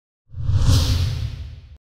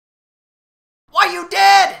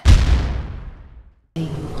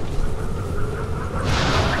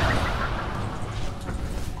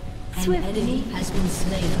An enemy has been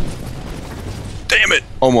slain. Damn it!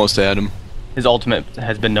 Almost had him. His ultimate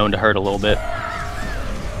has been known to hurt a little bit.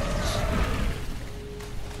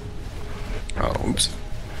 Oh, oops.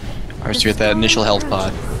 I was to get that initial health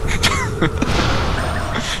pod.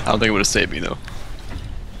 I don't think it would have saved me though.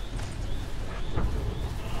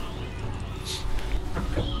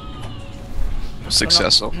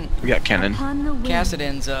 Successful. We got Kennen.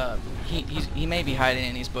 Kassadin's he may be hiding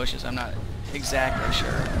in these bushes. I'm not exactly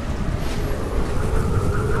sure.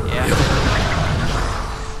 Yeah.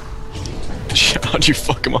 How'd you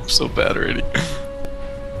fuck him up so bad already?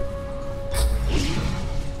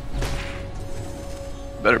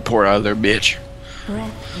 Better pour out of there, bitch.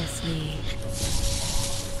 Breathlessly.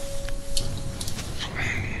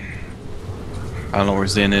 I don't know where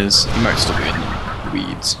Zen is. He might still be in the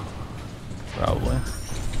weeds. Probably.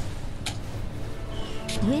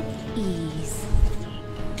 With ease.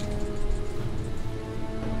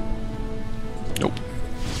 Nope.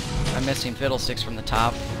 I'm missing Fiddlesticks from the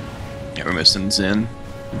top. Yeah, we're missing Zen.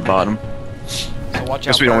 Bottom. So watch out.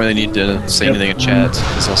 Guess we don't really need to say anything in chat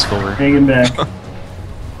because they'll score. Hanging back.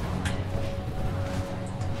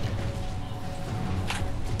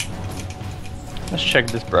 Let's check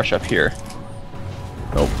this brush up here.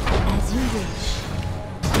 Nope. As you wish.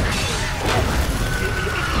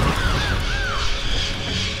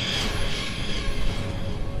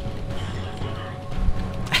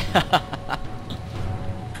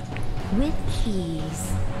 With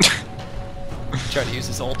ease. Tried to use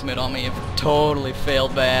his ultimate on me. It totally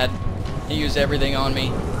failed bad. He used everything on me.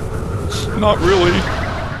 Not really.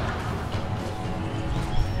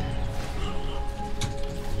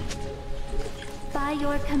 By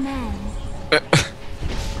your command.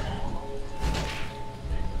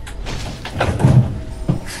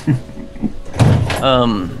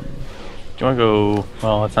 Do you want to go?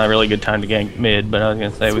 Well, it's not really a good time to gank mid, but I was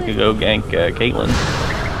gonna say we could go gank Caitlyn.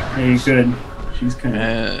 Yeah, you could. She's kind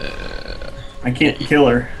of. I can't kill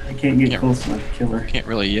her. I can't get close enough to kill her. Can't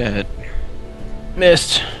really yet.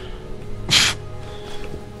 Missed.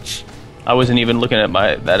 I wasn't even looking at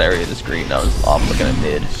that area of the screen. I was off looking at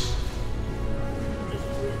mid.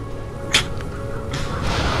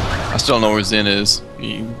 I still don't know where Zen is.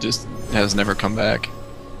 He just has never come back.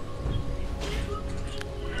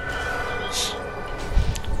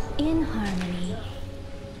 In harmony.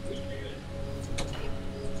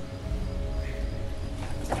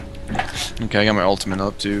 Okay, I got my ultimate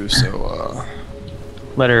up too, so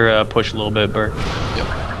Let her push a little bit, Burke. Yep.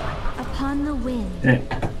 Upon the wind. Yeah.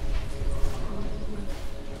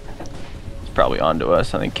 It's probably onto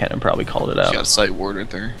us. I think Kennen probably called it She out. got a sight ward right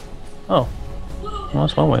there. Oh. Well,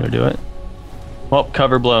 that's one way to do it. Well,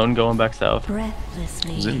 cover blown, going back south.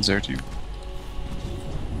 Breathlessly. Zen's there too.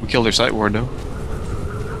 We killed her sight ward though.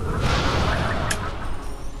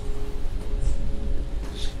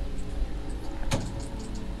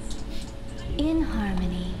 In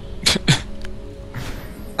harmony.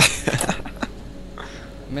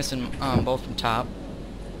 Missing both from top.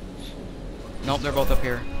 Nope, they're both up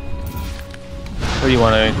here. Where do you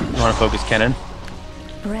want to focus, Kennen?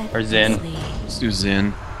 Or Zen? Breathlessly. Let's do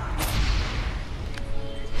Zen.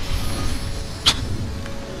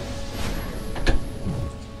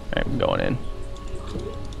 Alright, I'm going in.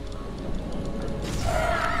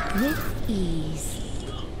 With ease.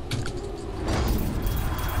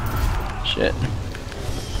 Shit.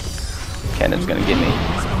 Kennen's gonna get me.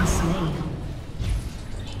 Has been slain.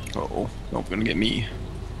 Uh-oh. Nope, gonna get me.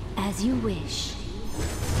 As you wish.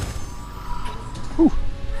 Whew.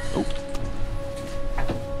 Nope.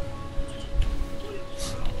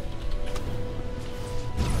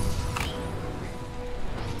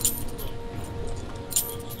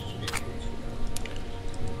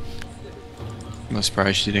 I'm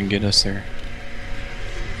surprised she didn't get us there.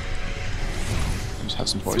 Just have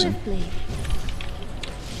some poison. Swiftly.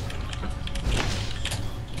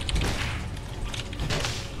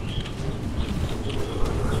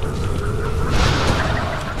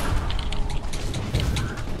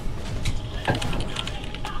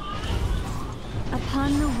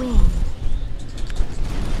 Upon the wind.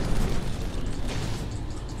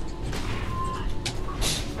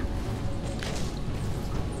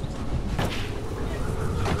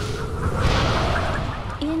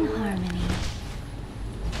 In harmony.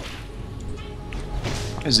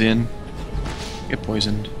 Zen. Get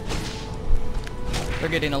poisoned. They're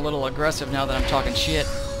getting a little aggressive now that I'm talking shit.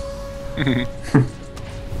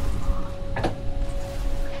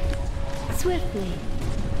 Swiftly.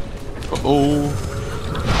 Uh-oh.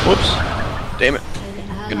 Whoops. Damn it.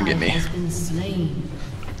 Gonna get me. Has been slain.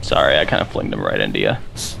 Sorry, I kind of flinged him right into you.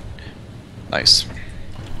 Nice.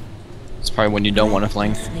 probably when you don't want to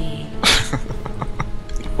fling.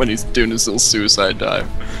 When he's doing his little suicide dive.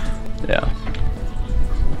 Yeah.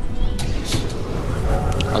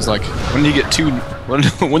 I was like, when did he get two?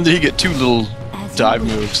 When did he get 2 little dive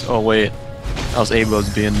moves? Oh wait, that was Abo's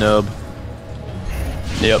being nub.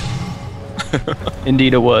 Yep.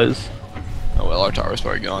 Indeed, it was. Oh well, our tower's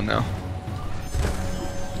probably gone now.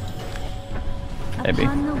 Maybe.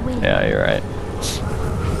 Upon the wing. Yeah, you're right.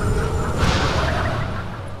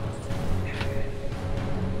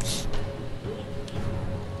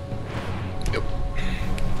 Yep.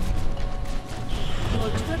 Your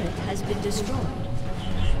turret has been destroyed.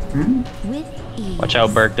 With ease. Watch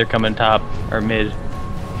out, Burke. They're coming top or mid.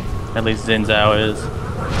 At least Xin Zhao is.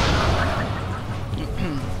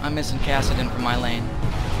 I'm missing Kassadin from my lane.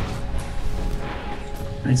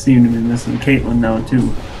 I seem to be missing Caitlyn now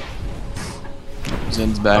too.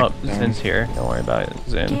 Zin's back. Oh, Zin's here. Don't worry about it.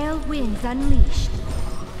 Xin. Gale winds unleashed.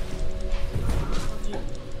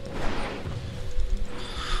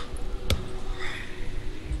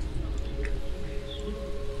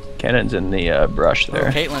 Kennen's in the brush Oh,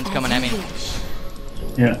 there. Caitlyn's coming at me.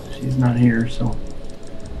 Yeah, she's not here, so.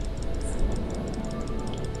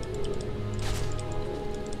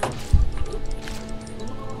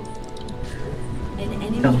 An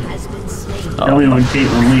enemy has been slain. Tell me when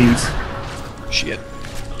Caitlyn leaves. Shit.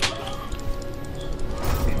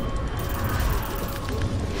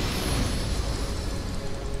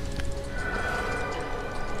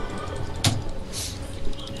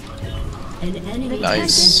 An enemy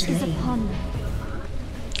Nice. is upon them.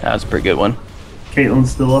 That was a pretty good one.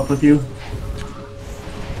 Caitlyn's still up with you?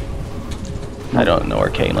 I don't know where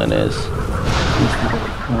Caitlyn is.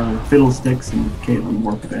 Fiddlesticks and Caitlyn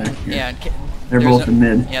work back here. Yeah, They're there's both in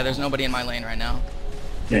mid. Yeah, there's nobody in my lane right now.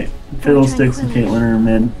 Okay, Fiddlesticks and Caitlyn are in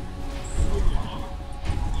mid.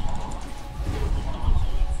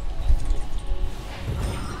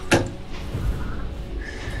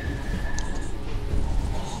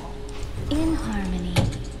 In harmony.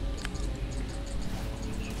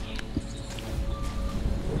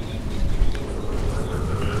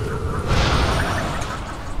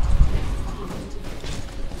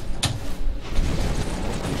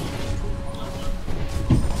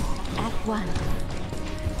 At one.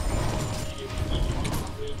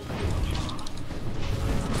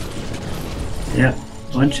 Yeah,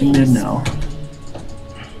 bunch in mid now.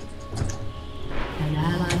 An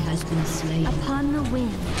ally has been slain. Upon the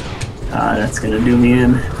wind. Ah, that's gonna do me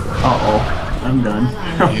in. Uh-oh, I'm done.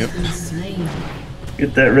 Yep. Slain.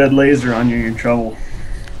 Get that red laser on you, you're in trouble.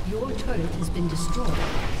 Your turret has been destroyed.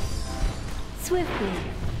 Swiftly.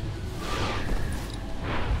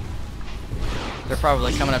 They're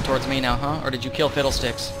probably coming up towards me now, huh? Or did you kill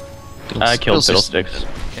Fiddlesticks? I killed Fiddlesticks.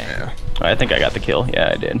 Okay. Yeah. I think I got the kill.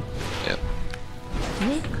 Yeah, I did. Yep.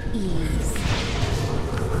 With ease.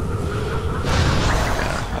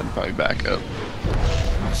 Yeah, I'd probably back up.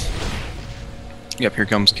 Yep, here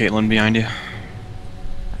comes Caitlyn behind you.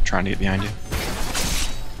 Trying to get behind you.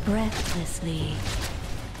 Breathlessly.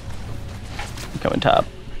 I'm coming top.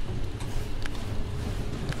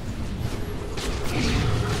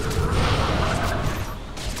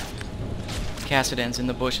 Kassadin's in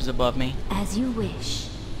the bushes above me. As you wish.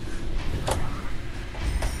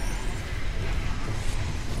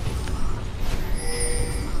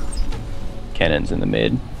 Kennen's in the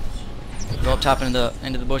mid. Go up top into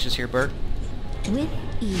the bushes here, Bert. With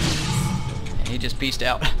ease. And he just pieced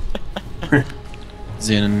out.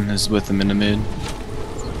 Zin is with him in the mid.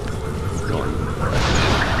 Going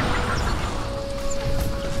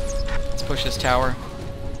Let's push this tower.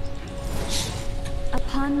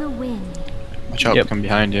 Upon the wind. Watch out, Yep. come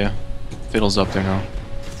behind you. Fiddle's up there now.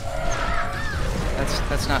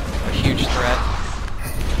 That's not a huge threat.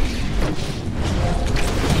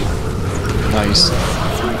 Nice.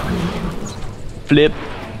 Flip.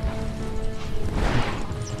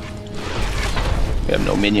 We have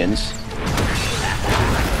no minions.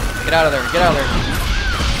 Get out of there, get out of there.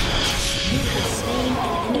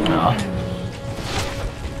 Oh.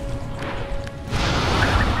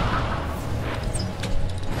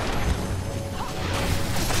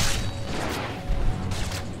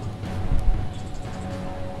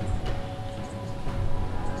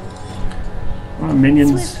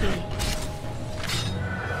 Minions. Swiftly.